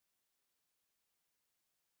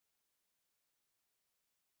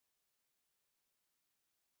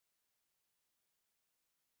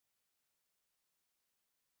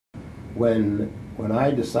when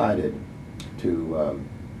I decided to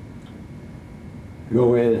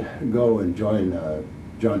go and join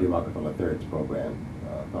John D. Rockefeller III's program,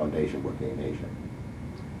 Foundation working in Asia,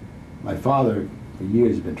 my father for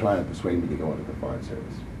years had been trying to persuade me to go into the Foreign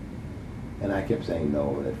Service. And I kept saying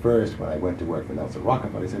no. And at first, when I went to work for Nelson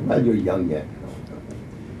Rockefeller, he said, well, you're young yet.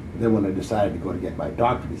 Then when I decided to go to get my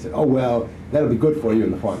doctorate, he said, oh, well, that'll be good for you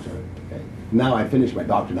in the Foreign Service. Okay. Now I finished my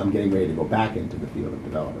doctorate, and I'm getting ready to go back into the field of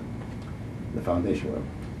development, the foundation work.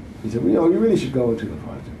 He said, well, you know, you really should go into the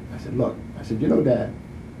Foreign Service. I said, look, I said, you know, Dad,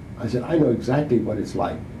 I said, I know exactly what it's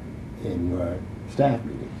like in your staff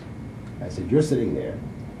meetings. I said, you're sitting there,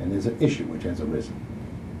 and there's an issue which has arisen.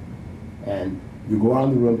 And you go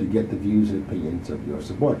around the room to get the views and opinions of your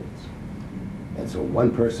subordinates. And so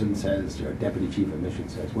one person says, your deputy chief of mission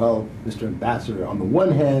says, well, Mr. Ambassador, on the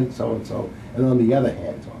one hand, so-and-so, and on the other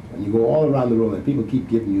hand, so-and-so. And you go all around the room, and people keep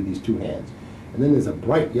giving you these two hands. And then there's a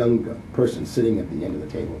bright young person sitting at the end of the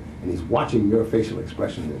table, and he's watching your facial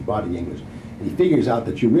expression and body English, and he figures out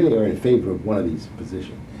that you really are in favor of one of these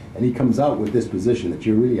positions. And he comes out with this position that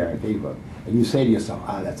you really are in favor of. And you say to yourself,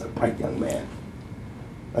 ah, that's a bright young man.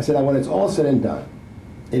 I said, now when it's all said and done,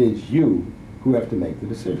 it is you who have to make the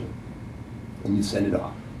decision. And you send it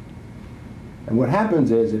off. And what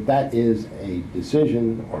happens is, if that is a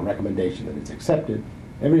decision or recommendation that is accepted,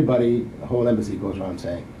 everybody, the whole embassy goes around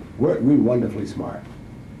saying, we're wonderfully smart.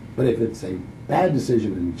 But if it's a bad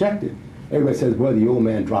decision and rejected, everybody says, well, the old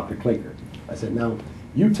man dropped a clinker. I said, now,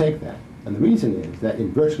 you take that. And the reason is that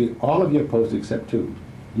in virtually all of your posts except two,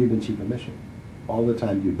 you've been chief of mission. All the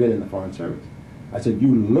time you've been in the Foreign Service. I said,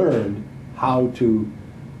 you learned how to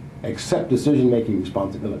accept decision-making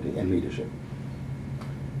responsibility and leadership.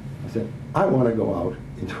 I said, I want to go out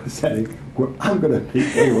into a setting where I'm going to be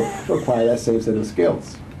able to acquire that same set of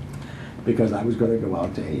skills. Because I was going to go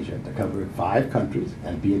out to Asia to cover 5 countries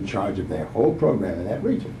and be in charge of their whole program in that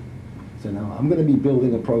region. So now I'm going to be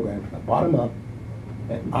building a program from the bottom up,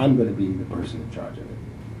 and I'm going to be the person in charge of it.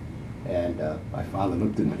 And my father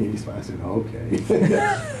looked at me and smiled. I said, okay.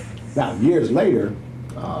 Now, years later,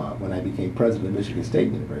 when I became president of Michigan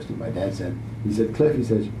State University, my dad said, he said, Cliff, he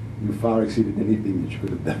says, you far exceeded anything that you could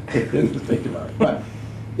have done in the State Department. But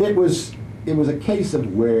it was a case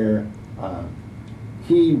of where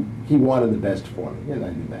he wanted the best for me, and I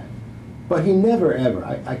knew that. But he never ever,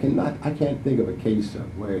 I can't think of a case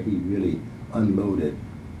of where he really unloaded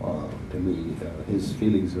to me his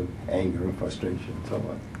feelings of anger and frustration and so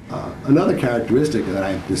on. Another characteristic that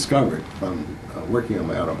I've discovered from working on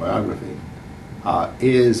my autobiography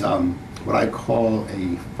is what I call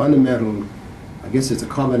a fundamental, I guess it's a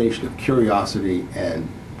combination of curiosity and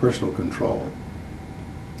personal control.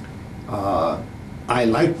 I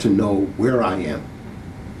like to know where I am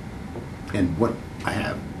and what I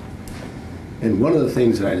have. And one of the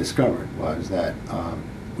things that I discovered was that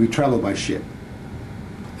we travel by ship.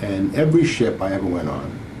 And every ship I ever went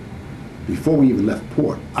on, before we even left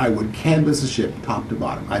port, I would canvass the ship top to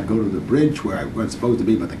bottom. I'd go to the bridge where I wasn't supposed to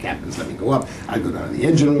be, but the captains let me go up. I'd go down to the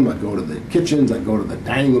engine room, I'd go to the kitchens, I'd go to the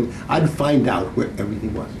dining room. I'd find out where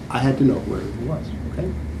everything was. I had to know where everything was,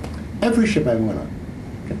 okay? Every ship I ever went on,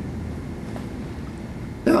 okay?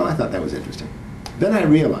 Now, I thought that was interesting. Then I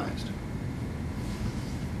realized,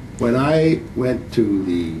 when I went to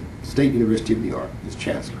the State University of New York as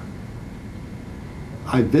chancellor,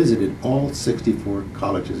 I visited all 64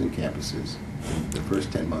 colleges and campuses in the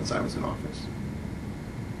first 10 months I was in office.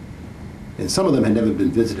 And some of them had never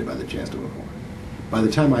been visited by the chancellor before. By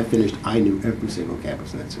the time I finished, I knew every single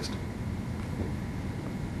campus in that system.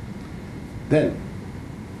 Then,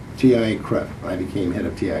 TIA Clif, I became head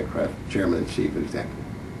of TIA Clif, chairman and chief executive.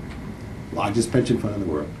 Largest pension fund in the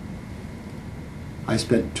world. I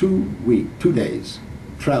spent 2 days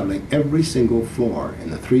traveling every single floor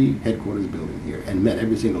in the 3 headquarters building here and met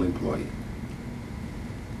every single employee.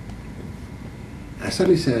 And I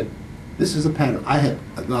suddenly said, this is a pattern. I had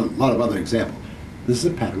a lot of other examples. This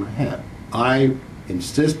is a pattern I have. I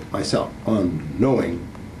insist myself on knowing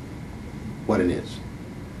what it is.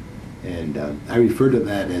 And I refer to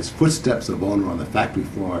that as footsteps of owner on the factory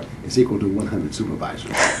floor is equal to 100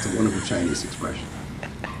 supervisors. It's a wonderful Chinese expression.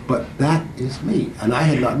 But that is me, and I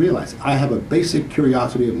had not realized it. I have a basic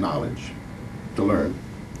curiosity of knowledge to learn,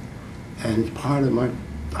 and it's part of my,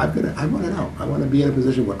 I want to know. I want to be in a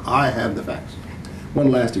position where I have the facts.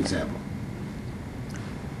 One last example.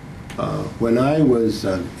 When I was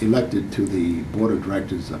elected to the board of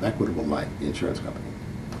directors of Equitable Life, the insurance company,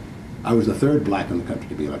 I was the 3rd black in the country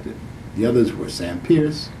to be elected. The others were Sam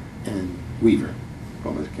Pierce and Weaver,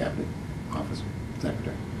 former cabinet officer,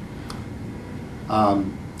 secretary.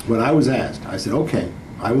 When I was asked, I said, okay,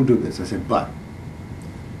 I will do this. I said, but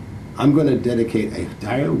I'm going to dedicate an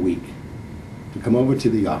entire week to come over to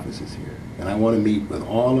the offices here, and I want to meet with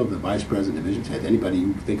all of the vice president, division heads, anybody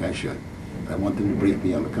you think I should. And I want them to brief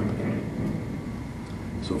me on the company.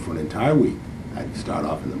 So for an entire week, I'd start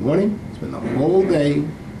off in the morning, spend the whole day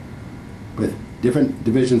with different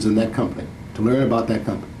divisions in that company to learn about that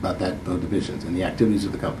company, those divisions and the activities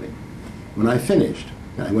of the company. When I finished,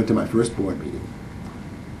 and I went to my first board meeting,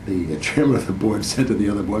 the chairman of the board said to the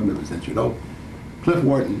other board members that, you know, Clif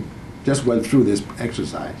Wharton just went through this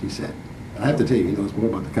exercise, he said. And I have to tell you, he knows more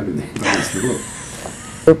about the country than anybody else in the world.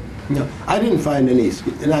 No, I didn't find any,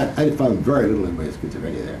 and I found very little in the way of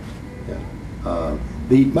schizophrenia there.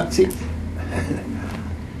 Yeah. See,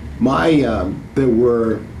 there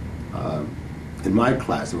were, in my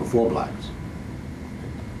class, there were 4 blacks.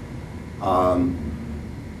 Now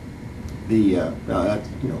that's,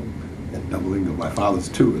 you know, doubling of my father's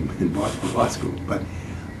 2 in Boston Law School. But,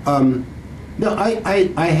 no,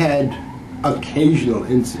 I had occasional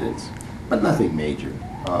incidents, but nothing major.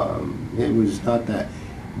 It was not that.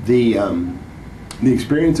 The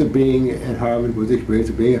experience of being at Harvard was the experience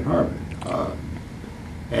of being at Harvard.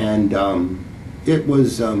 It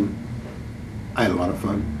was, I had a lot of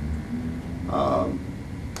fun.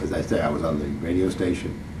 As I say, I was on the radio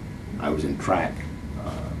station. I was in track.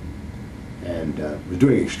 And was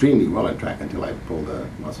doing extremely well in track until I pulled a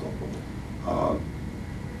muscle.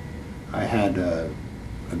 I had a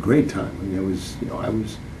great time. I mean, it was, you know, I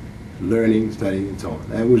was learning, studying, and so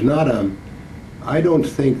on. It was not I don't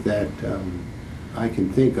think that I can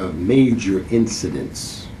think of major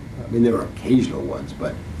incidents. I mean, there were occasional ones,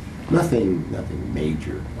 but nothing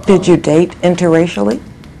major. Did you date interracially?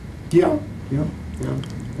 Yeah.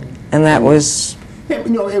 And that was? Yeah, you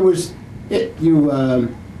know, it was.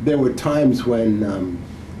 There were times when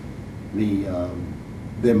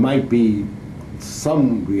there might be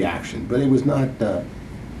some reaction, but it was not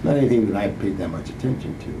anything that I paid that much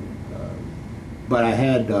attention to. But I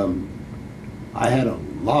had a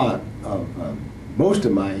lot of most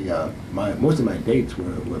of my dates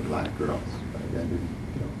were black girls. I didn't,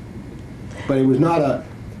 you know. But it was not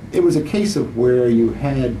it was a case of where you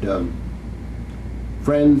had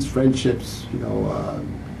friendships, you know,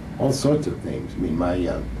 all sorts of things. I mean,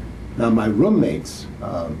 now my roommates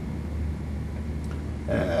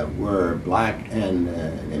were black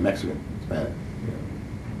and Mexican, Spanish.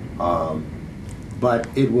 But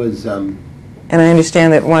it was. And I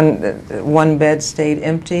understand that one bed stayed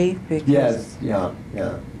empty. Yes, yeah.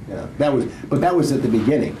 That was at the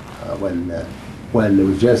beginning when it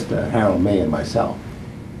was just Harold May and myself,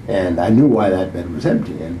 and I knew why that bed was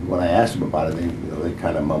empty. And when I asked them about it, they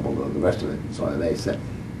kind of mumbled the rest of it. So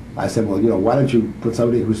I said, well, you know, why don't you put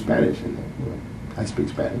somebody who's Spanish in there? You know, I speak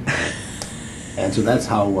Spanish, and so that's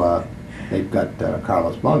how they've got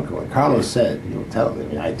Carlos Blanco. And Carlos said, you know, tell me, I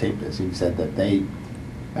mean, I taped this. He said that they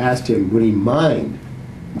asked him, would he mind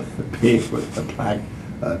being with the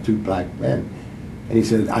 2 black men? And he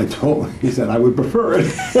said, I would prefer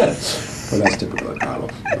it. Well, that's typical of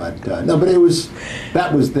Carlos. But no, but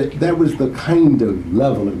that was the kind of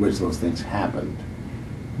level at which those things happened.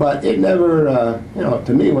 But it never, you know,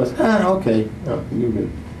 to me it was, okay, you know, you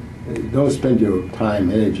don't spend your time,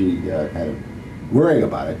 energy, kind of worrying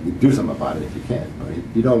about it. You do something about it if you can, but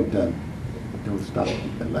you don't stop it.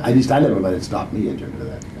 At least I never let it stop me in terms of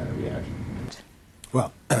that kind of reaction.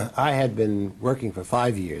 Well, I had been working for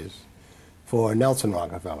 5 years for Nelson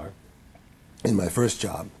Rockefeller in my first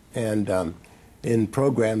job, and in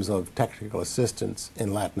programs of technical assistance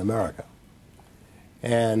in Latin America.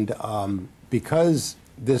 And because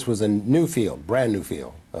this was a new field, brand new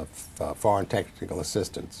field of foreign technical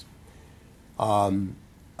assistance,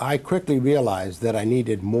 I quickly realized that I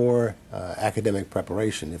needed more academic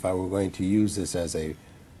preparation if I were going to use this as a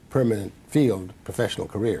permanent field professional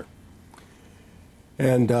career.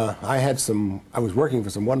 And I was working for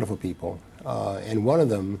some wonderful people, and one of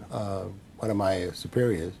them, one of my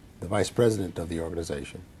superiors, the vice president of the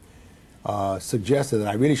organization, suggested that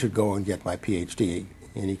I really should go and get my PhD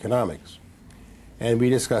in economics. And we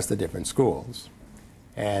discussed the different schools.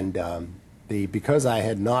 And because I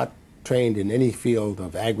had not trained in any field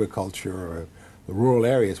of agriculture or the rural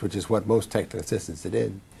areas, which is what most technical assistants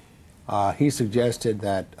did, he suggested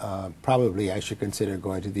that probably I should consider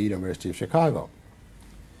going to the University of Chicago.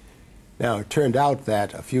 Now, it turned out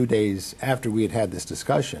that a few days after we had had this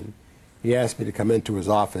discussion, he asked me to come into his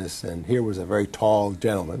office, and here was a very tall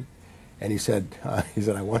gentleman, and he said,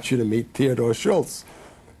 I want you to meet Theodore Schultz,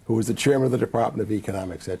 who was the chairman of the Department of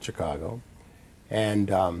Economics at Chicago.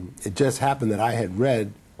 And it just happened that I had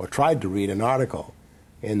read, or tried to read, an article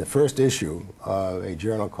in the first issue of a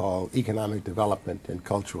journal called Economic Development and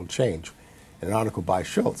Cultural Change, an article by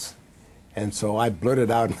Schultz. And so I blurted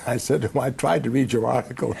out, and I said to him, I tried to read your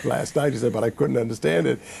article last night. He said, but I couldn't understand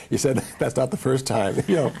it. He said, that's not the first time,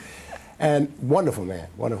 you know. And wonderful man,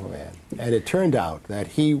 wonderful man. And it turned out that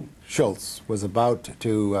he, Schultz, was about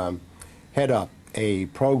to head up a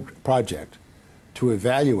project to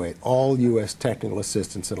evaluate all U.S. technical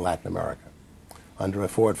assistance in Latin America under a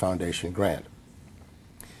Ford Foundation grant.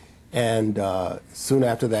 And soon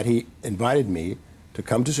after that, he invited me to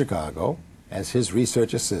come to Chicago as his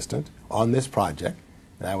research assistant on this project,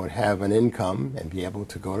 and I would have an income and be able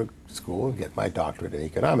to go to school and get my doctorate in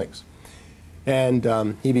economics.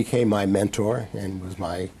 And he became my mentor and was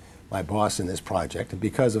my boss in this project. And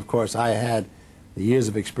because, of course, I had the years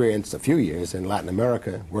of experience, a few years in Latin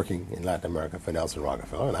America, working in Latin America for Nelson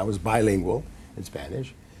Rockefeller, and I was bilingual in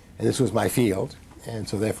Spanish, and this was my field. And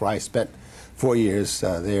so therefore I spent 4 years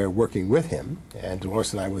there working with him, and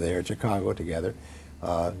Dolores and I were there in Chicago together,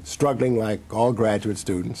 struggling like all graduate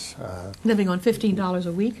students. Living on $15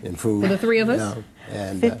 a week in food for the three of us? You know,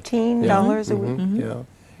 and, $15 a week? You know,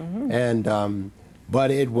 and,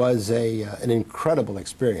 but it was an incredible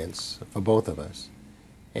experience for both of us.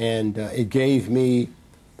 And it gave me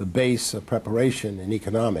the base of preparation in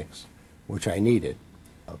economics, which I needed.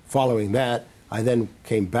 Following that, I then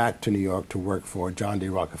came back to New York to work for John D.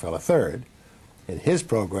 Rockefeller III in his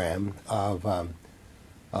program of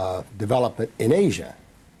development in Asia,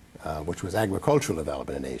 which was agricultural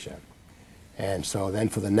development in Asia. And so then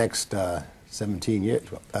for the next 17 years,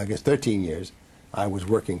 well, I guess 13 years, I was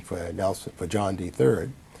working for John D.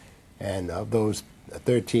 III. And of those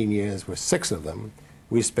 13 years, were 6 of them,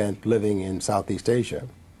 we spent living in Southeast Asia,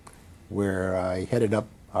 where I headed up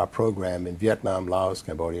our program in Vietnam, Laos,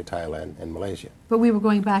 Cambodia, Thailand, and Malaysia. But we were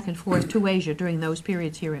going back and forth to Asia during those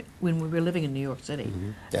periods here when we were living in New York City.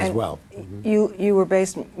 As well. You were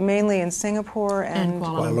based mainly in Singapore and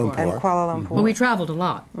Kuala Lumpur. And Kuala Lumpur. Well, we traveled a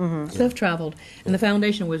lot. Clif traveled, and the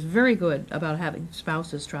foundation was very good about having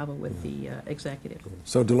spouses travel with the executive.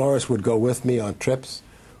 So Dolores would go with me on trips,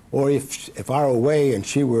 or if I were away and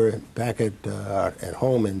she were back at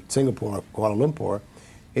home in Singapore or Kuala Lumpur,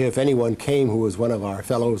 if anyone came who was one of our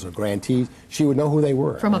fellows or grantees, she would know who they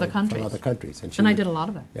were. From other countries. From other countries. And I did a lot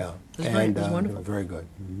of it. Yeah. It was wonderful. Very good.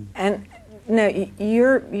 And no,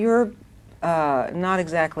 you're not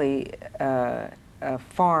exactly a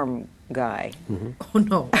farm guy. Oh,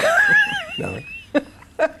 no. No.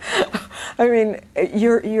 I mean,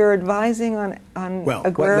 you're advising on Well,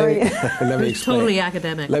 agrarian. let me It's explain. totally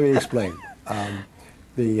academic. Let me explain. I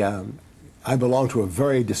belong to a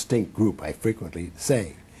very distinct group, I frequently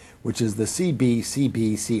say, which is the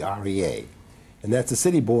CBCBCREA. And that's the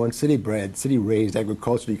City-Born, City-Bred, City-Raised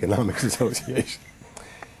Agricultural Economics Association.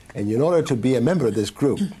 And in order to be a member of this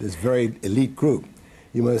group, this very elite group,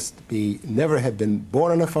 you must never have been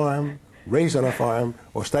born on a farm, raised on a farm,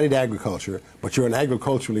 or studied agriculture, but you're an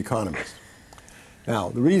agricultural economist. Now,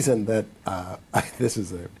 the reason that this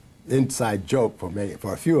is an inside joke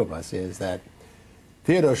for a few of us is that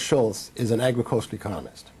Theodore Schultz is an agricultural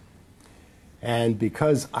economist. And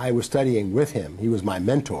because I was studying with him, he was my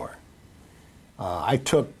mentor, I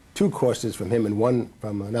took 2 courses from him and one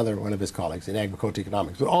from another one of his colleagues in agricultural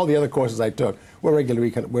economics. But all the other courses I took were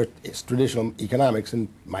traditional economics in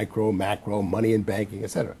micro, macro, money and banking,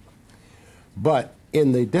 etc. But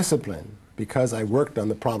in the discipline, because I worked on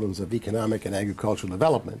the problems of economic and agricultural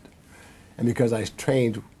development, and because I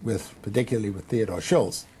trained particularly with Theodore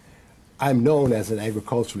Schultz, I'm known as an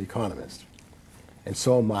agricultural economist. And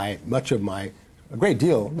so a great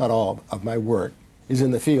deal, not all, of my work is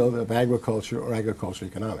in the field of agriculture or agricultural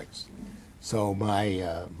economics. So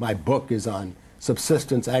my book is on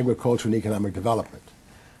subsistence, agriculture, and economic development.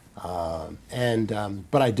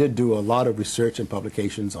 But I did do a lot of research and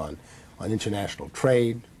publications on international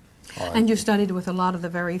trade. And you studied with a lot of the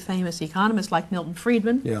very famous economists like Milton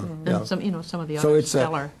Friedman and some of the other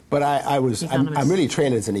stellar But I'm economists. really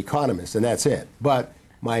trained as an economist, and that's it. But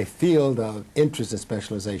my field of interest and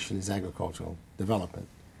specialization is agricultural development.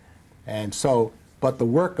 And so, but the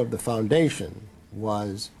work of the foundation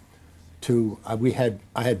was I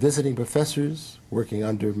had visiting professors working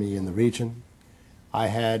under me in the region. I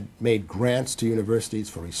had made grants to universities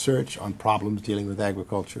for research on problems dealing with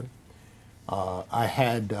agriculture. I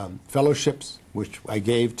had fellowships, which I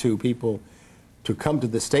gave to people to come to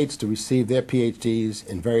the States to receive their PhDs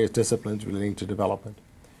in various disciplines relating to development.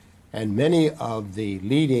 And many of the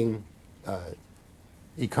leading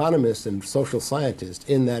economists and social scientists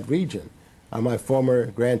in that region are my former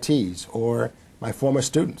grantees or my former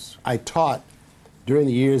students. I taught, during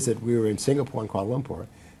the years that we were in Singapore and Kuala Lumpur,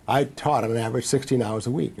 I taught on an average 16 hours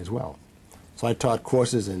a week as well. So I taught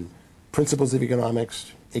courses in principles of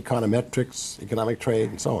economics, econometrics, economic trade,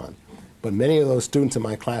 and so on. But many of those students in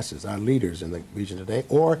my classes are leaders in the region today,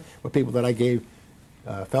 or were people that I gave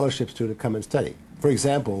fellowships to come and study. For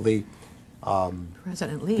example,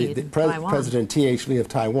 President Lee, Taiwan. President T.H. Lee of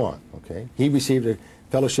Taiwan, okay? He received a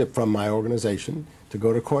fellowship from my organization to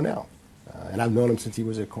go to Cornell. And I've known him since he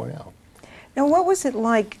was at Cornell. Now, what was it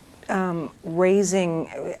like raising,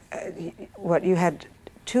 what, you had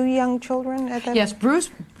 2 young children at that Yes,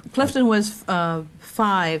 Clifton was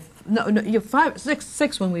 5, you're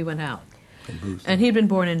 6 when we went out. And he'd been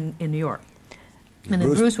born in New York. And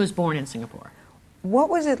then Bruce was born in Singapore. What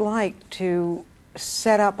was it like to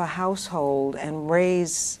set up a household and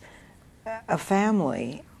raise a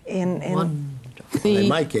family in In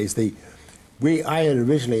my case, I had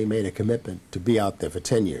originally made a commitment to be out there for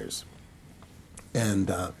 10 years. And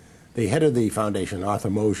the head of the foundation, Arthur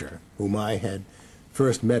Mosier, whom I had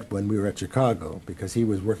first met when we were at Chicago, because he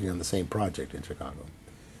was working on the same project in Chicago.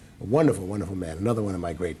 A wonderful, wonderful man, another one of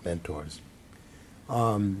my great mentors.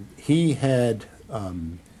 He had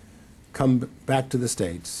come back to the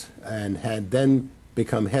States and had then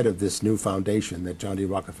become head of this new foundation that John D.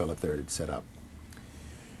 Rockefeller III had set up.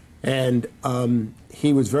 And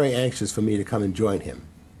he was very anxious for me to come and join him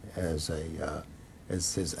as an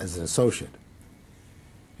associate.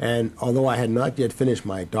 And although I had not yet finished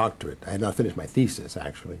my doctorate, I had not finished my thesis,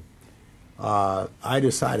 actually, I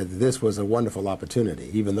decided that this was a wonderful opportunity.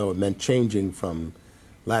 Even though it meant changing from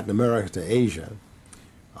Latin America to Asia,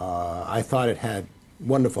 I thought it had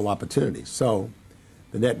wonderful opportunities. So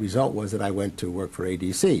the net result was that I went to work for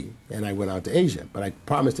ADC, and I went out to Asia. But I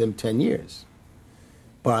promised him 10 years.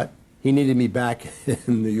 But he needed me back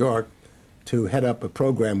in New York to head up a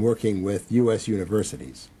program working with U.S.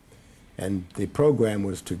 universities. And the program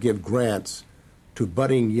was to give grants to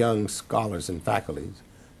budding young scholars and faculties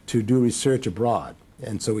to do research abroad.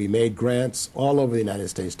 And so we made grants all over the United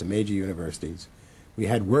States to major universities. We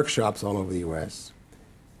had workshops all over the U.S.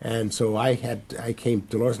 And so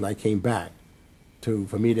Dolores and I came back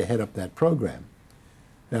for me to head up that program.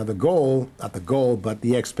 Now the goal, not the goal, but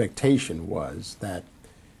the expectation was that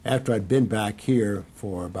after I'd been back here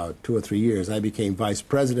for about 2 or 3 years, I became vice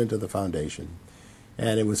president of the foundation.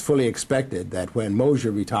 And it was fully expected that when Mosier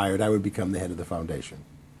retired, I would become the head of the foundation.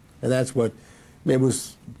 And that's what, it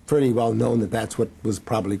was pretty well known that that's what was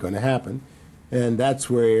probably going to happen. And that's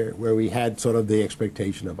where we had sort of the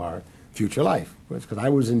expectation of our future life. Because I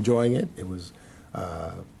was enjoying it. It was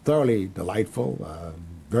thoroughly delightful,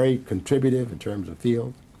 very contributive in terms of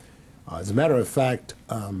field. As a matter of fact,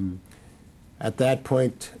 at that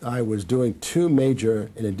point, I was doing 2 major,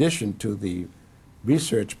 in addition to the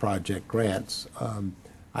research project grants,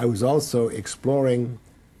 I was also exploring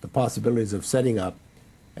the possibilities of setting up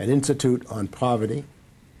an institute on poverty,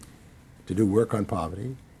 to do work on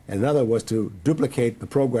poverty, and another was to duplicate the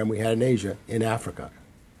program we had in Asia in Africa.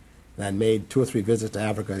 And I made 2 or 3 visits to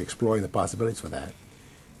Africa exploring the possibilities for that.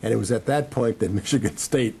 And it was at that point that Michigan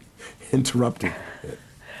State interrupted it.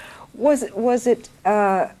 Was it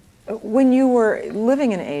when you were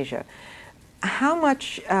living in Asia, how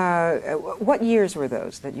much, what years were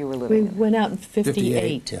those that you were living in? We went out in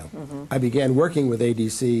 58. Yeah. I began working with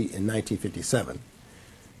ADC in 1957,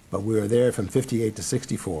 but we were there from 58 to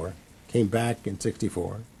 64, came back in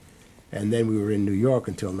 64, and then we were in New York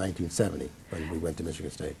until 1970 when we went to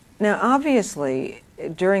Michigan State. Now, obviously,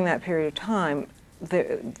 during that period of time,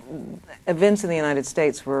 the events in the United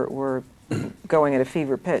States were going at a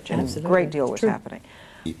fever pitch, and a great deal was happening.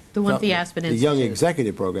 The one at the Aspen Institute. The Young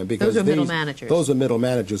Executive Program, because those are middle managers. Those are middle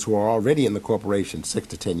managers who are already in the corporation 6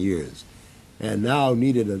 to 10 years, and now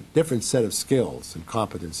needed a different set of skills and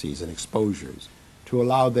competencies and exposures to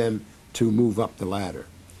allow them to move up the ladder.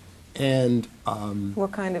 And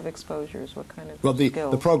what kind of exposures? What kind of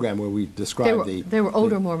skills? The program where we described they were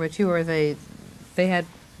older, more mature. They had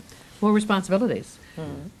more responsibilities.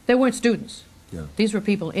 Mm-hmm. They weren't students. Yeah. These were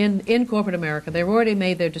people in corporate America. They've already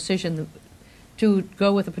made their decision to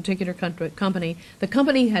go with a particular company. The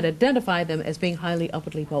company had identified them as being highly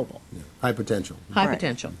upwardly mobile. Yeah. High potential. High right.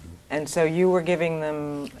 potential. And so you were giving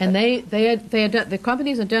them... And the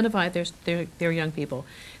companies identified their young people.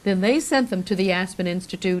 Then they sent them to the Aspen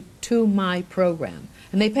Institute to my program,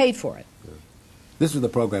 and they paid for it. Yeah. This was the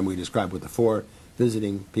program we described with the 4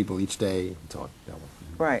 visiting people each day. And so on.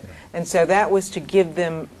 Right. And so that was to give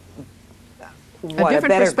them a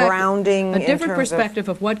better grounding, a different perspective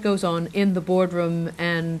of what goes on in the boardroom,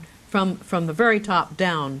 and from the very top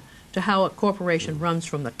down to how a corporation runs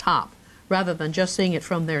from the top, rather than just seeing it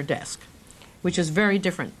from their desk, which is very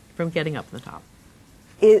different from getting up in the top.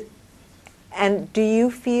 And do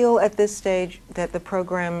you feel at this stage that the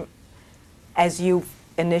program, as you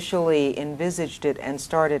initially envisaged it and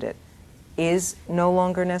started it, is no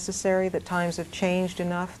longer necessary, that times have changed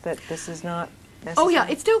enough that this is not necessary? Oh, yeah,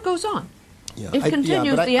 it still goes on. Yeah, It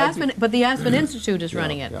continues, but the Aspen Institute is Yeah,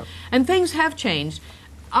 running it. yeah. And things have changed.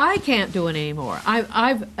 I can't do it anymore.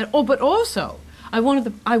 But also, I want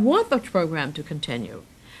the program to continue.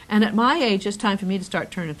 And at my age, it's time for me to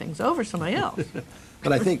start turning things over to somebody else.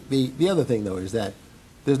 But I think the other thing, though, is that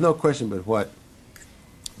there's no question but what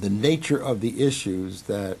the nature of the issues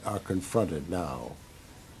that are confronted now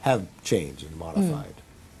have changed and modified.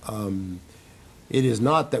 It is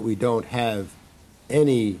not that we don't have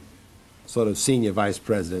any sort of senior vice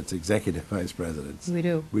presidents, executive vice presidents. We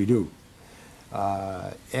do. We do.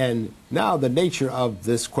 And now the nature of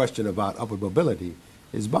this question about upward mobility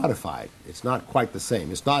is modified. It's not quite the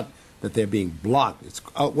same. It's not that they're being blocked. It's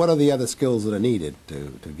what are the other skills that are needed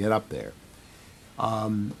to get up there?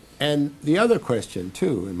 And the other question,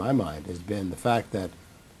 too, in my mind, has been the fact that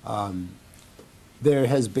there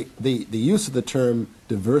has been the use of the term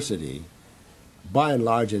diversity, by and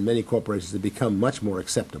large, in many corporations, has become much more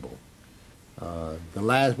acceptable. One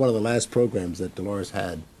of the last programs that Dolores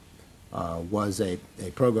had was a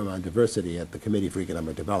program on diversity at the Committee for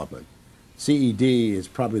Economic Development. CED is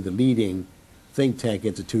probably the leading think tank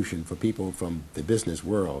institution for people from the business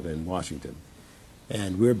world in Washington,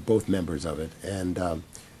 and we're both members of it. And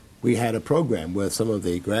we had a program with some of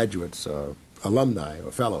the graduates, alumni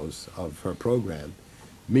or fellows of her program,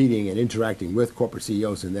 meeting and interacting with corporate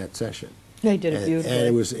CEOs in that session. They did it beautifully. And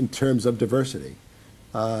it was in terms of diversity.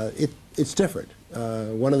 It's different.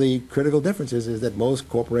 One of the critical differences is that most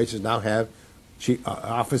corporations now have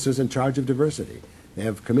officers in charge of diversity. They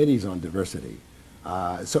have committees on diversity.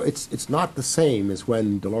 So it's not the same as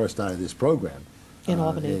when Dolores started this program. In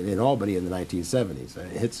Albany. In Albany in the 1970s.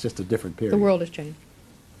 It's just a different period. The world has changed.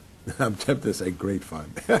 I'm tempted to say great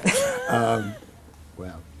fun.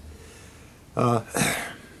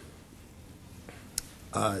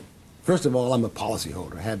 First of all, I'm a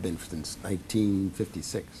policyholder. I have been since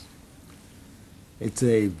 1956. It's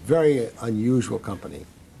a very unusual company,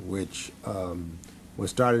 which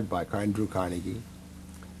was started by Andrew Carnegie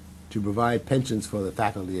to provide pensions for the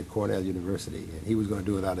faculty at Cornell University. And he was going to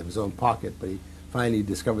do it out of his own pocket, but he finally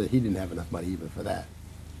discovered that he didn't have enough money even for that.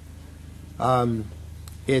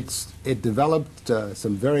 It developed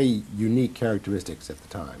some very unique characteristics at the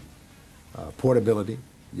time. Portability.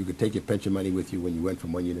 You could take your pension money with you when you went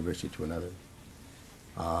from one university to another.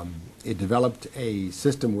 It developed a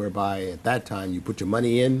system whereby at that time you put your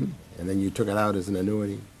money in and then you took it out as an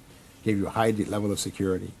annuity, gave you a high level of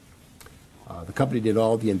security. The company did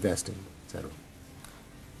all the investing, etc.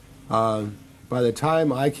 By the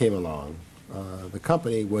time I came along, the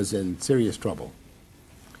company was in serious trouble.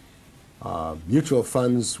 Mutual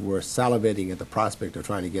funds were salivating at the prospect of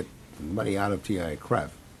trying to get money out of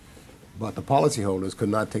TIA-CREF, but the policyholders could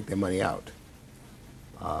not take their money out.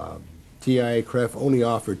 TIA-CREF only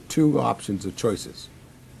offered two options of choices.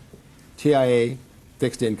 TIA,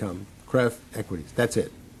 fixed income, CREF, equities. That's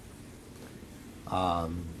it.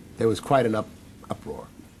 There was quite an uproar.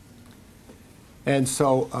 And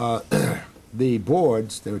so the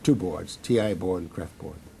boards, there were two boards, TIA board and CREF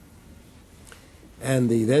board. And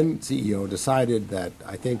the then CEO decided that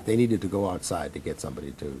I think they needed to go outside to get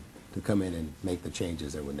somebody to come in and make the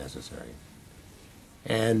changes that were necessary.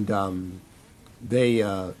 And they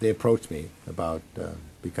approached me about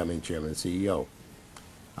becoming chairman and CEO.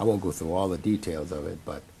 I won't go through all the details of it,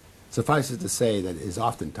 but suffice it to say that as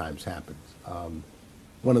oftentimes happens,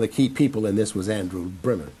 one of the key people in this was Andy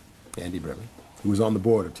Brimmer, who was on the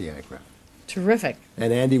board of TIA-CREF. Terrific.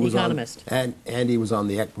 And Andy was economist. Andy was on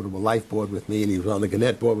the Equitable Life board with me, and he was on the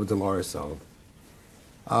Gannett board with Dolores. So,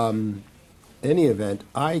 in any event,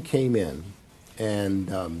 I came in,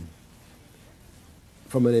 and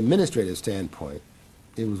from an administrative standpoint,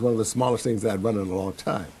 it was one of the smallest things that I'd run in a long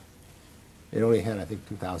time. It only had, I think,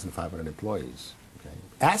 2,500 employees. Okay?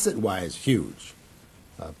 Asset-wise, huge.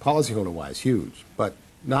 Policyholder-wise, huge, but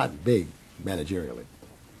not big managerially.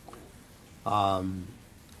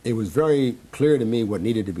 It was very clear to me what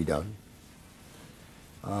needed to be done.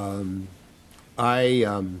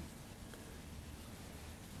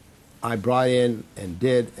 I brought in and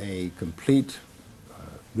did a complete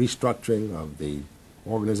restructuring of the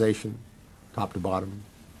organization, top to bottom,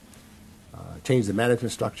 changed the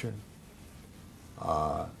management structure.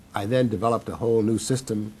 I then developed a whole new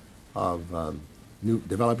system of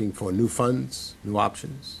developing for new funds, new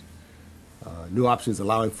options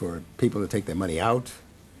allowing for people to take their money out,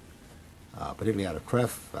 particularly out of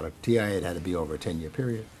CREF, out of TIA. It had to be over a 10-year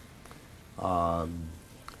period,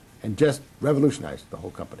 and just revolutionized the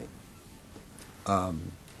whole company.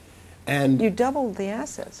 And you doubled the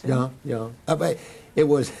assets. yeah. But it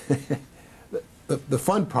was the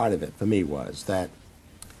fun part of it for me was that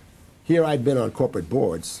here I'd been on corporate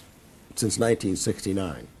boards since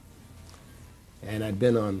 1969. And I'd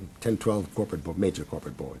been on 10, 12 major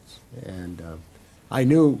corporate boards. And I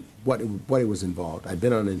knew what it was involved. I'd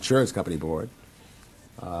been on an insurance company board,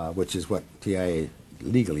 which is what TIA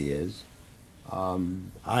legally is.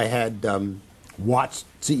 I had watched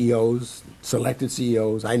CEOs, selected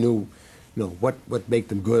CEOs. I knew, what made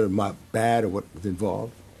them good or bad or what was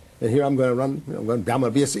involved. And here I'm going to run. I'm going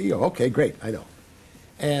to be a CEO. Okay, great. I know.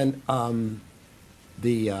 And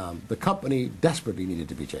the company desperately needed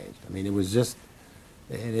to be changed. I mean, it was just,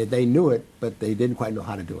 they knew it, but they didn't quite know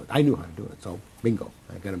how to do it. I knew how to do it, so bingo,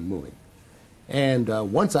 I got them moving. And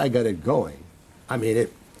once I got it going, I mean,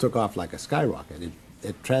 it took off like a skyrocket.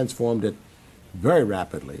 It transformed it very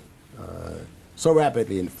rapidly, so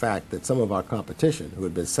rapidly, in fact, that some of our competition, who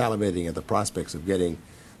had been salivating at the prospects of getting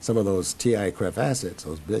some of those TI-CREF assets,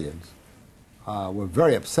 those billions, were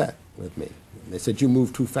very upset with me. They said, "You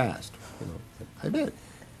move too fast." I did,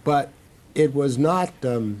 but it was not.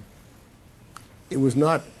 It was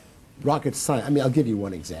not rocket science. I mean, I'll give you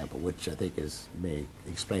one example, which I think may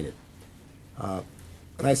explain it.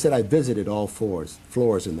 And I said I visited all floors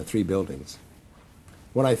in the 3 buildings.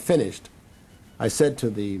 When I finished, I said to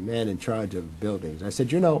the man in charge of buildings, I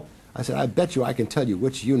said, I bet you I can tell you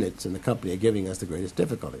which units in the company are giving us the greatest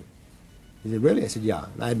difficulty. He said, really? I said, yeah.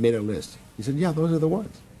 And I had made a list. He said, yeah, those are the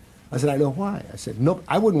ones. I said, I know why. I said, no,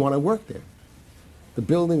 I wouldn't want to work there. The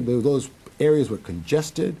building, those areas were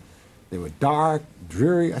congested. They were dark,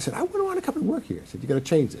 dreary. I said, I wouldn't want to come and work here. I said, you've got to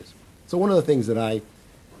change this. So one of the things that I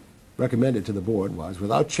recommended to the board was,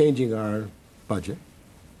 without changing our budget,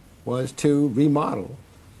 was to remodel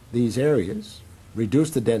these areas, reduce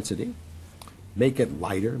the density, make it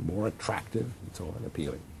lighter, more attractive, and so on,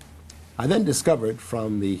 appealing. I then discovered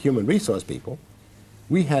from the human resource people,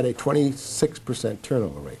 we had a 26%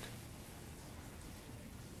 turnover rate.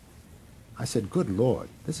 I said, good Lord,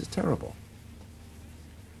 this is terrible.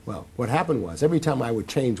 Well, what happened was, every time I would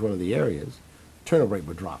change one of the areas, turnover rate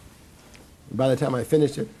would drop. And by the time I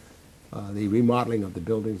finished it, the remodeling of the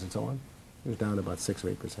buildings and so on, it was down to about 6 or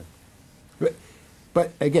 8%.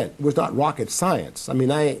 But again, it was not rocket science. I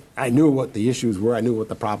mean, I knew what the issues were, I knew what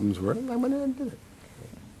the problems were, and I went in and did it.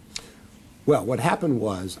 Well, what happened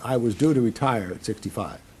was, I was due to retire at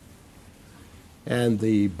 65. And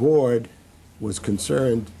the board was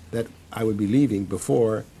concerned that I would be leaving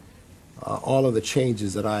before all of the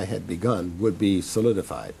changes that I had begun would be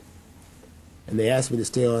solidified. And they asked me to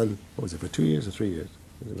stay on, what was it, for 2 years or 3 years?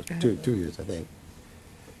 It was 2 years, I think.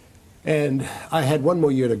 And I had 1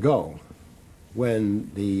 more year to go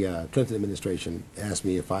when the Clinton administration asked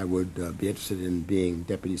me if I would be interested in being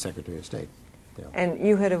Deputy Secretary of State. And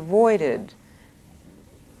you had avoided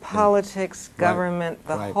politics, government,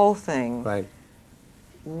 the whole thing. Right.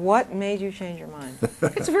 What made you change your mind?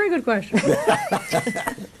 It's a very good question.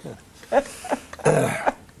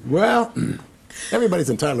 Well, everybody's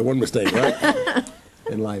entitled to one mistake, right?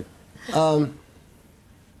 In life.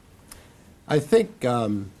 I think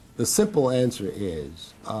the simple answer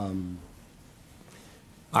is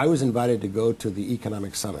I was invited to go to the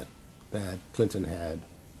economic summit that Clinton had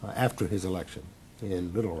after his election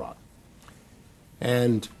in Little Rock.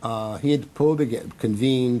 And he had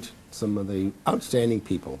convened some of the outstanding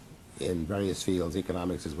people in various fields,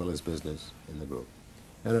 economics as well as business, in the group,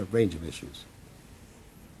 and a range of issues.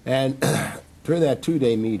 And during that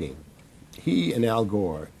 2-day meeting, he and Al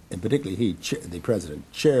Gore, and particularly he, the president,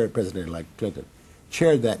 President-elect Clinton,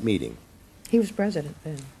 chaired that meeting. He was president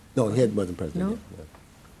then. No, he wasn't president No? yet. Yeah.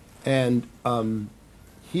 And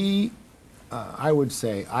I would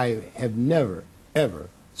say, I have never, ever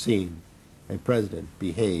seen a president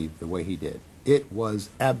behave the way he did. It was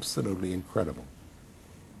absolutely incredible.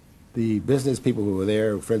 The business people who were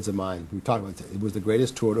there, friends of mine, who talked about it, was the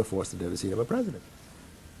greatest tour de force they'd ever seen of a president.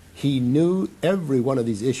 He knew every one of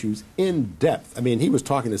these issues in depth. I mean, he was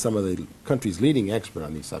talking to some of the country's leading expert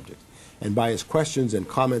on these subjects. And by his questions and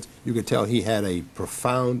comments, you could tell he had a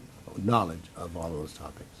profound knowledge of all those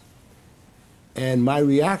topics. And my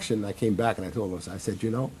reaction, I came back and I told him,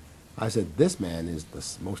 I said, this man is the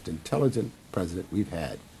most intelligent president we've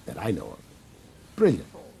had that I know of. Brilliant.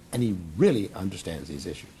 And he really understands these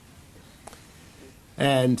issues.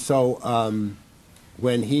 And so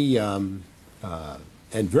when he and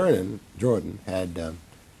Vernon Jordan had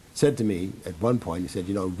said to me at one point, he said,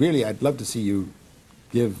 really, I'd love to see you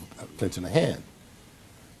give Clinton a hand.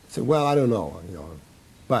 I said, well, I don't know,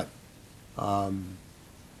 But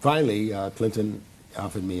finally, Clinton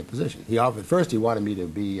offered me a position. First he wanted me to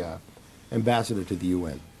be ambassador to the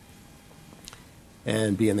UN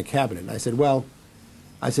and be in the cabinet. And I said, well,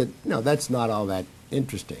 I said, no, that's not all that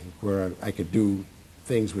interesting, where I could do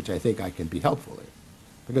things which I think I can be helpful in.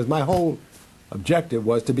 Because my whole objective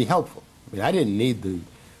was to be helpful. I mean, I didn't need the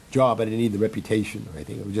job, I didn't need the reputation or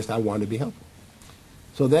anything. It was just I wanted to be helpful.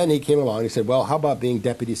 So then he came along and he said, well, how about being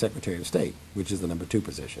Deputy Secretary of State, which is the number 2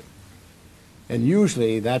 position? And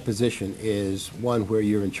usually that position is one where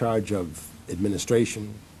you're in charge of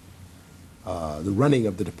administration, the running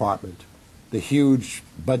of the department, the huge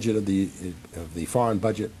budget of the foreign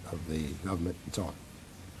budget of the government, and so on.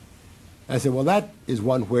 I said, well, that is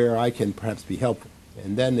one where I can perhaps be helpful.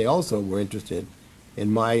 And then they also were interested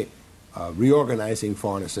in my reorganizing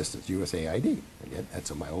foreign assistance, USAID. Again,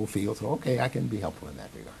 that's in my old field, so okay, I can be helpful in that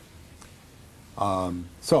regard.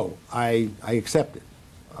 So I accepted.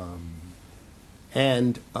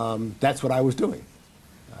 And that's what I was doing.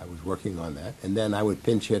 I was working on that. And then I would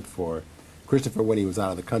pinch hit for Christopher when he was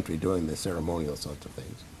out of the country doing the ceremonial sorts of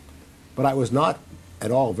things. But I was not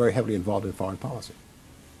at all very heavily involved in foreign policy.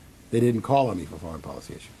 They didn't call on me for foreign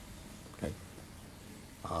policy issues. Okay.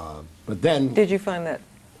 But then... Did you find that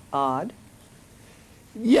odd?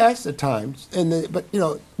 Yes, at times. But, you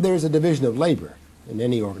know, there's a division of labor in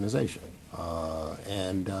any organization.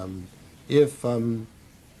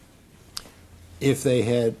 If they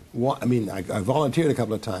had... I mean, I volunteered a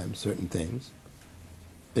couple of times, certain things.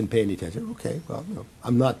 Didn't pay any attention. Okay, well, you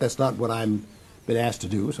know, that's not what I'm been asked to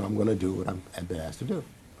do, so I'm going to do what I've been asked to do,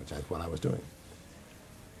 which is what I was doing.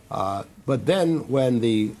 But then when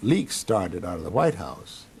the leaks started out of the White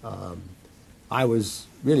House, I was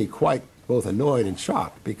really quite both annoyed and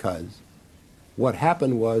shocked, because what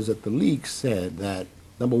happened was that the leaks said that,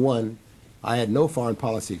 number one, I had no foreign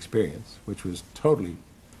policy experience, which was totally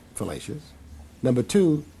fallacious. Number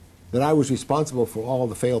two, that I was responsible for all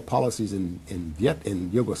the failed policies in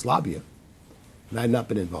Yugoslavia, and I had not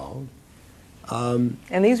been involved. And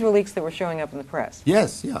these were leaks that were showing up in the press?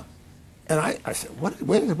 Yes, yeah. And I said,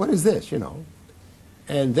 what is this, you know?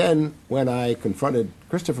 And then when I confronted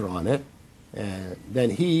Christopher on it, and then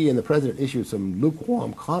he and the president issued some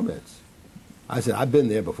lukewarm comments. I said, I've been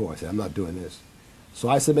there before. I said, I'm not doing this. So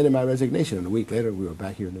I submitted my resignation, and a week later we were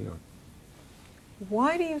back here in New York.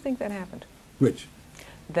 Why do you think that happened? Which?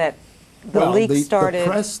 That the leak started...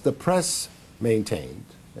 The press maintained,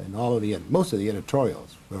 and most of the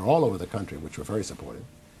editorials were all over the country, which were very supportive,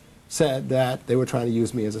 said that they were trying to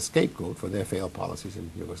use me as a scapegoat for their failed policies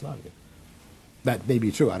in Yugoslavia. That may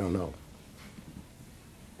be true, I don't know.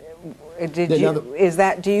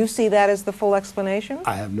 Do you see that as the full explanation?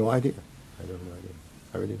 I have no idea. I have no idea.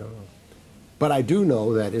 I really don't know. But I do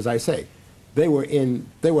know that, as I say, they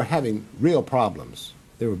were having real problems.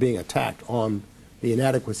 They were being attacked on the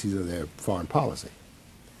inadequacies of their foreign policy.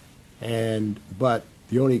 But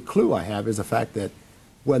the only clue I have is the fact that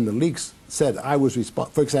when the leaks said I was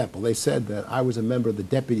responsible, for example, they said that I was a member of the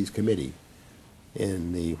Deputies Committee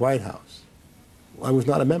in the White House. I was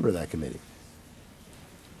not a member of that committee.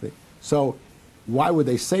 So why would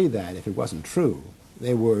they say that if it wasn't true?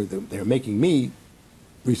 They were making me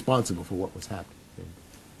responsible for what was happening.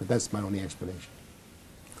 But that's my only explanation.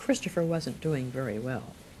 Christopher wasn't doing very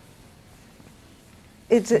well.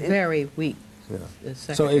 It's very weak. Yeah.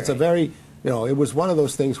 So it's a very, it was one of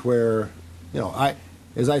those things where,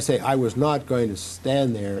 as I say, I was not going to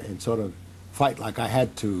stand there and sort of fight like I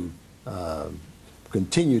had to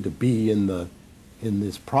continue to be in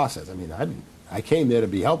this process. I mean, I came there to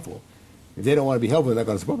be helpful. If they don't want to be helpful, they're not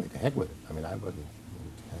going to support me. To heck with it. I mean, I wasn't.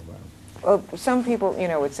 Well, some people,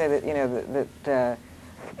 would say that,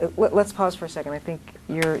 let's pause for a second. I think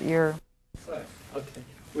you're. Okay.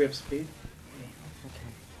 We have speed.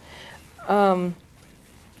 Okay.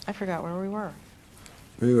 I forgot where we were.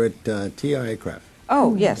 We were at TIA Craft.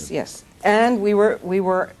 Oh, yes. And we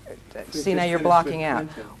were. See, now you're blocking out.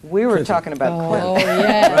 We were talking about Clif. Oh,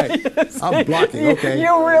 yeah. Right. Yes. I'm blocking, okay.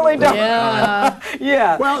 You really don't. Yeah.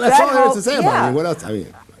 Yeah. Well, that's all there is to say about it. What else?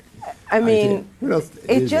 I mean, what else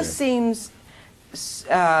it just seems,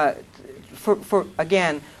 for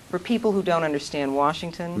people who don't understand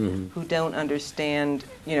Washington, who don't understand,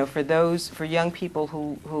 for young people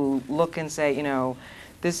who look and say,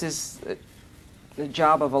 this is the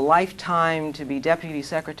job of a lifetime to be Deputy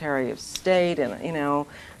Secretary of State, and,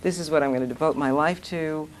 this is what I'm going to devote my life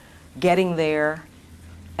to, getting there,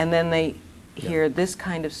 and then they hear this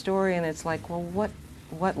kind of story, and it's like, well,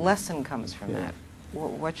 what lesson comes from that?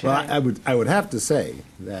 What should I would have to say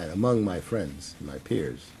that among my friends, my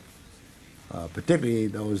peers, particularly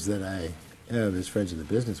those that I have as friends in the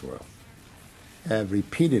business world, have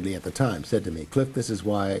repeatedly at the time said to me, Clif, this is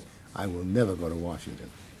why I will never go to Washington.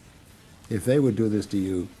 If they would do this to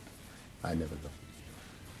you, I'd never go.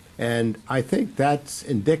 And I think that's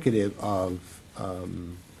indicative of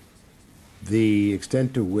the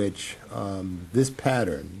extent to which this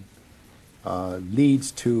pattern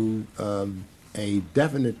leads to a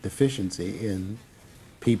definite deficiency in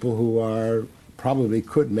people who are probably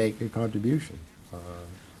could make a contribution.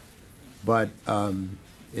 But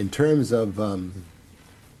in terms of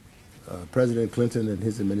President Clinton and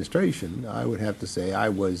his administration, I would have to say I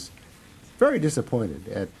was very disappointed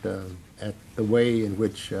at the way in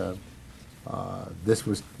which this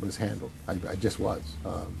was handled. I just was.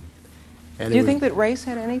 And Do you think that race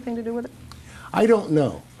had anything to do with it? I don't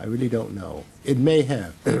know. I really don't know. It may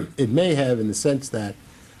have. It may have in the sense that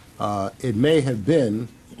it may have been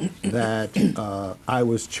that I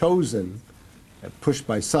was chosen, pushed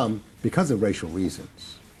by some, because of racial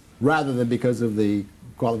reasons, rather than because of the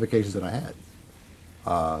qualifications that I had.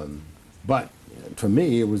 But for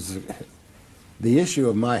me, it was the issue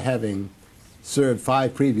of my having served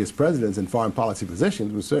 5 previous presidents in foreign policy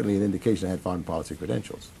positions was certainly an indication I had foreign policy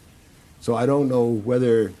credentials. So I don't know what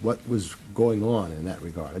was going on in that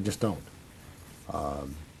regard. I just don't.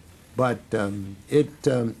 But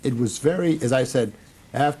it was very, as I said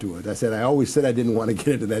afterward, I always said I didn't want to get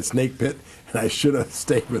into that snake pit, and I should have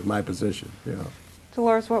stayed with my position. You know.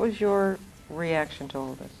 Dolores, what was your reaction to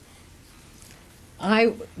all of this?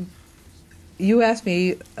 You asked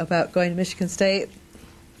me about going to Michigan State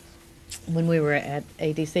when we were at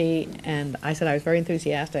ADC, and I said I was very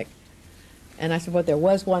enthusiastic. And I said, well, there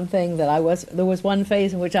was one thing that there was one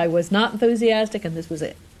phase in which I was not enthusiastic, and this was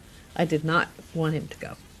it. I did not want him to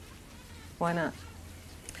go. Why not?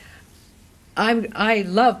 I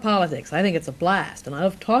love politics. I think it's a blast, and I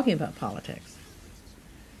love talking about politics.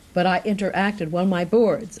 But I interacted, on my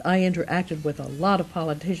boards, I interacted with a lot of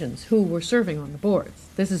politicians who were serving on the boards.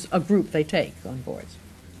 This is a group they take on boards.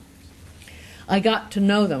 I got to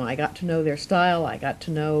know them. I got to know their style. I got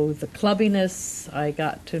to know the clubbiness. I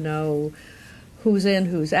got to know who's in,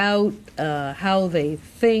 who's out, how they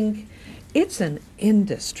think. It's an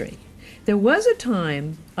industry. There was a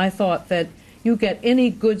time I thought that you get any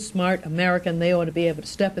good, smart American, they ought to be able to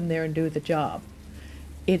step in there and do the job.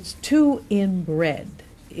 It's too inbred.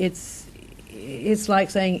 It's like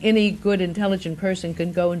saying any good, intelligent person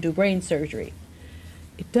can go and do brain surgery.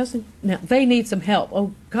 It doesn't. Now they need some help.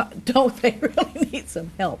 Oh God, don't they really need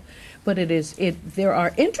some help? But there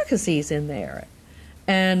are intricacies in there.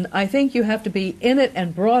 And I think you have to be in it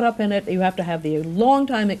and brought up in it. You have to have the long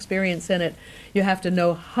time experience in it. You have to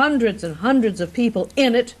know hundreds and hundreds of people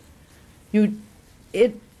in it.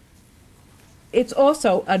 It's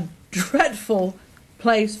also a dreadful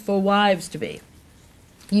place for wives to be.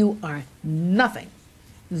 You are nothing.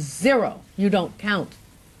 Zero. You don't count.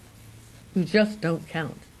 You just don't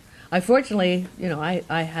count. Fortunately,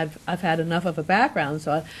 I've had enough of a background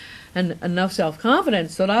and enough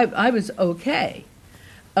self-confidence that I was okay.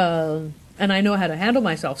 And I know how to handle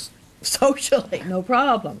myself socially, no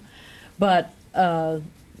problem. But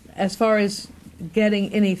as far as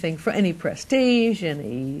getting anything for any prestige,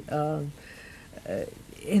 any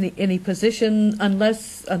position,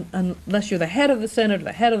 unless you're the head of the Senate, or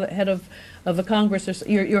the head of the Congress, or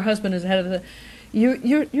your husband is the head of the,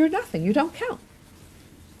 you're nothing. You don't count.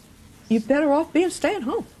 You're better off staying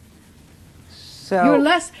home. So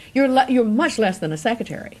you're much less than a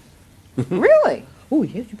secretary. Really? Oh,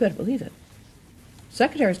 you better believe it.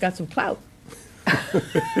 Secretary's got some clout.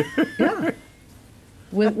 Yeah.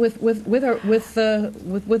 With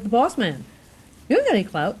the boss man. You don't got any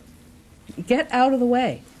clout. Get out of the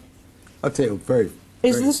way. I'll tell you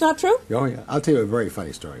Is this not true? Oh yeah. I'll tell you a very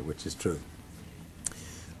funny story, which is true.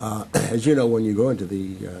 As you know, when you go into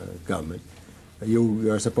the government, you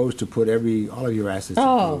are supposed to put all of your assets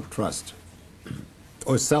into trust,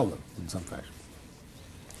 or sell them in some fashion,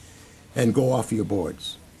 and go off your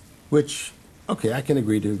boards, which, okay, I can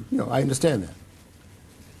agree to. I understand that,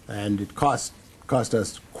 and it cost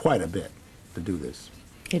us quite a bit to do this.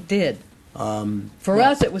 It did. For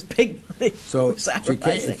us, it was big money. So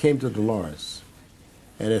it came to Dolores,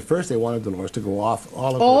 and at first they wanted Dolores to go off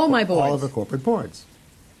all of her corporate boards.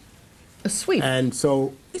 A sweep. And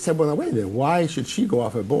so he said, well, now, wait a minute, why should she go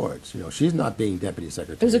off her boards? She's not being deputy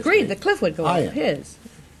secretary. It was agreed that Clif would go off his.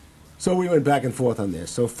 So we went back and forth on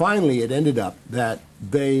this. So finally it ended up that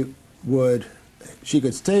she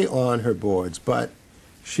could stay on her boards, but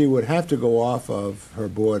she would have to go off of her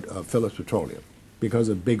board of Phillips Petroleum because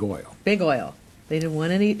of big oil. Big oil. They didn't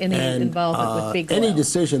want any involvement with big oil. Any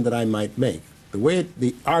decision that I might make,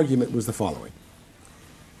 the argument was the following.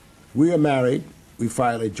 We are married. We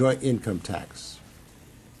file a joint income tax.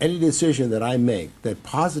 Any decision that I make that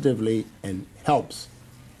positively and helps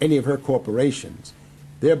any of her corporations,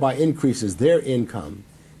 thereby increases their income,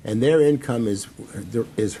 and their income is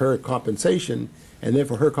her compensation, and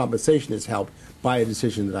therefore her compensation is helped by a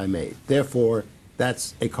decision that I made. Therefore,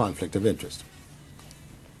 that's a conflict of interest.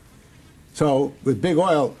 So with big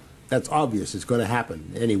oil, that's obvious. It's going to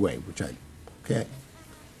happen anyway, okay.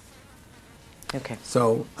 Okay.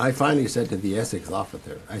 So I finally said to the ethics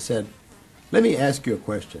officer, I said, let me ask you a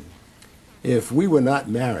question. If we were not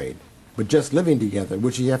married, but just living together,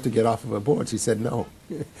 would she have to get off of her board? She said, no.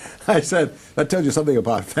 I said, that tells you something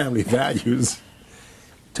about family values.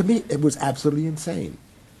 To me, it was absolutely insane,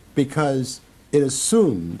 because it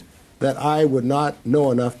assumed that I would not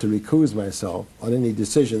know enough to recuse myself on any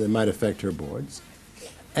decision that might affect her boards,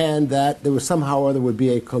 and that there was somehow or other would be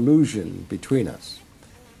a collusion between us.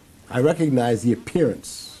 I recognize the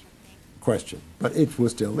appearance question, but it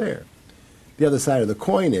was still there. The other side of the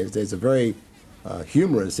coin is there's a very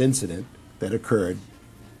humorous incident that occurred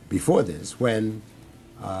before this when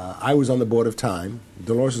I was on the board of Time,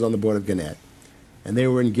 Dolores was on the board of Gannett, and they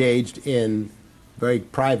were engaged in very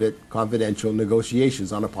private, confidential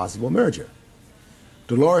negotiations on a possible merger.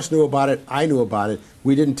 Dolores knew about it, I knew about it,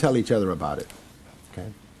 we didn't tell each other about it. Okay?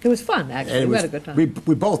 It was fun, actually. We had a good time.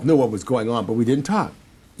 We both knew what was going on, but we didn't talk.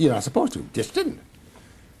 You're not supposed to, just didn't.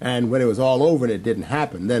 And when it was all over and it didn't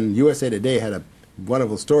happen, then USA Today had a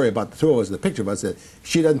wonderful story about the two of us, the picture of us, that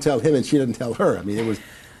she doesn't tell him and she doesn't tell her. I mean, it was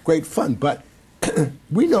great fun, but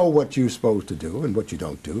we know what you're supposed to do and what you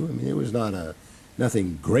don't do. I mean, it was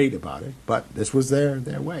nothing great about it, but this was their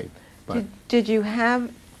way. But Did you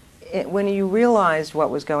have, when you realized what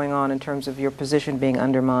was going on in terms of your position being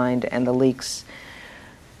undermined and the leaks,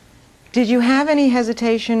 did you have any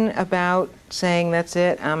hesitation about saying, that's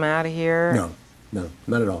it, I'm out of here? No,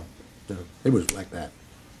 not at all. No, it was like that.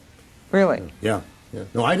 Really? Yeah.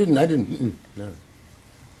 No, I didn't, no.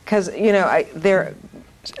 Because,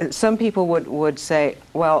 some people would say,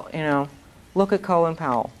 well, look at Colin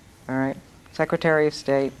Powell, all right, Secretary of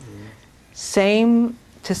State. Same,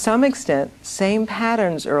 to some extent, same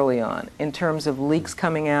patterns early on in terms of leaks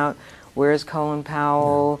coming out. Where's Colin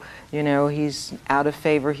Powell? He's out of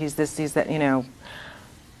favor. He's this, he's that. And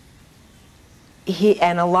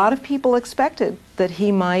a lot of people expected that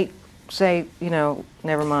he might say,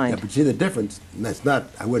 never mind. Yeah, but see the difference. And that's not.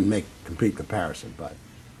 I wouldn't make complete comparison, but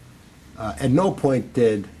at no point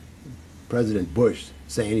did President Bush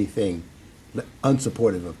say anything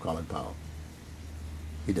unsupportive of Colin Powell.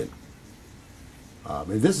 He didn't.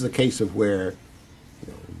 And this is a case of where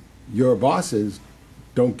your bosses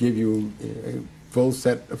don't give you a full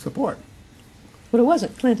set of support. But it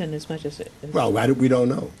wasn't Clinton as much as it is. Well, we don't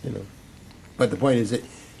know, But the point is that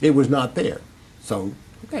it was not there. So,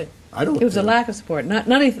 okay, I don't. It was a lack of support. They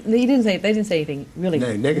didn't say anything really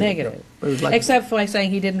negative. No. It was like, except for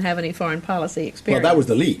saying he didn't have any foreign policy experience. Well, that was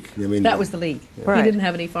the leak. I mean, that was the leak. Yeah. He Right. didn't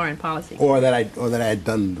have any foreign policy. Or that I had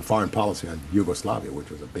done the foreign policy on Yugoslavia, which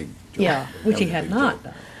was a big joke. Yeah, which he was a had big not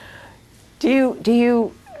joke. done. Do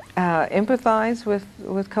you empathize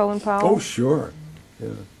with Colin Powell? Oh, sure. Yeah.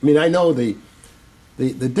 I mean, I know the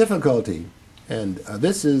difficulty, and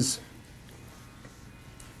this is,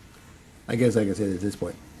 I guess I can say it at this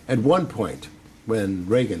point. At one point, when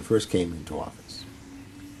Reagan first came into office,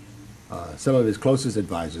 some of his closest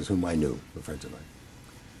advisors, whom I knew, were friends of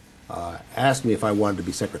mine, asked me if I wanted to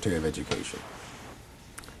be Secretary of Education.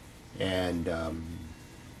 And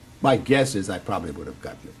my guess is I probably would have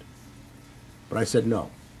gotten it. But I said no.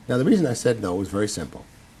 Now, the reason I said no was very simple.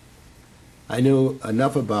 I knew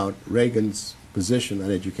enough about Reagan's position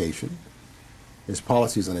on education, his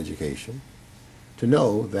policies on education, to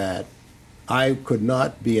know that I could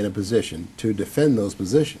not be in a position to defend those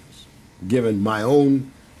positions, given my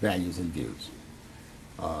own values and views.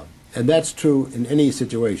 And that's true in any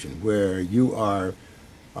situation where you are,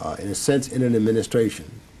 in a sense, in an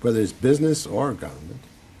administration, whether it's business or government,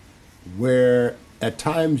 where at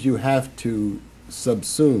times you have to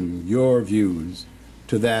subsume your views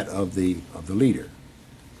to that of the leader.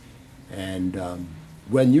 And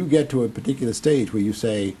when you get to a particular stage where you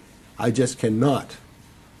say, I just cannot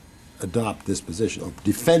adopt this position or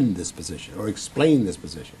defend this position or explain this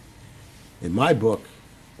position, in my book,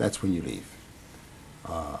 that's when you leave.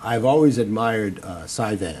 I've always admired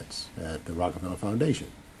Cy Vance at the Rockefeller Foundation.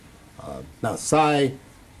 Now, Cy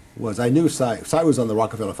was on the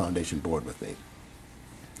Rockefeller Foundation board with me.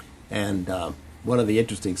 And one of the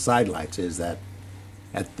interesting sidelights is that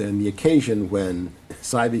on the occasion when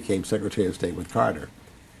Cy became Secretary of State with Carter,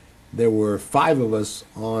 there were 5 of us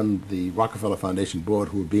on the Rockefeller Foundation board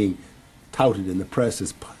who were being touted in the press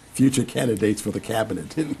as future candidates for the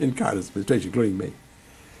cabinet in Carter's administration, including me.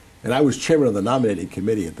 And I was chairman of the nominating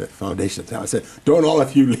committee at the foundation at the time. I said, don't all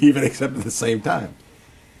of you leave and accept at the same time.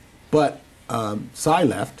 But Cy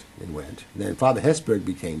left and went. And then Father Hesburgh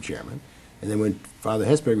became chairman. And then when Father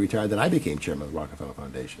Hesburgh retired, then I became chairman of the Rockefeller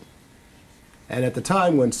Foundation. And at the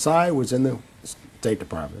time when Cy was in the State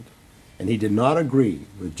Department, and he did not agree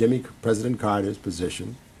with President Carter's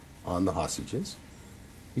position on the hostages,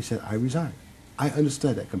 he said, I resign. I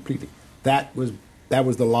understood that completely. That was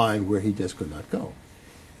the line where he just could not go.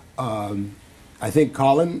 I think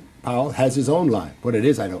Colin Powell has his own line. What it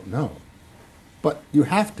is, I don't know. But you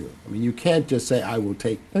have to. I mean, you can't just say, I will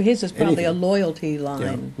take Well, his is probably anything. a loyalty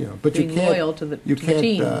line. But being you can't, loyal to the you to can't, the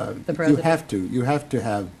team, the president. You have to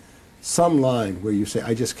have some line where you say,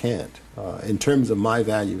 I just can't. In terms of my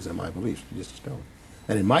values and my beliefs, you just don't.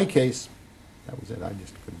 And in my case, that was it. I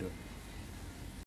just couldn't do it.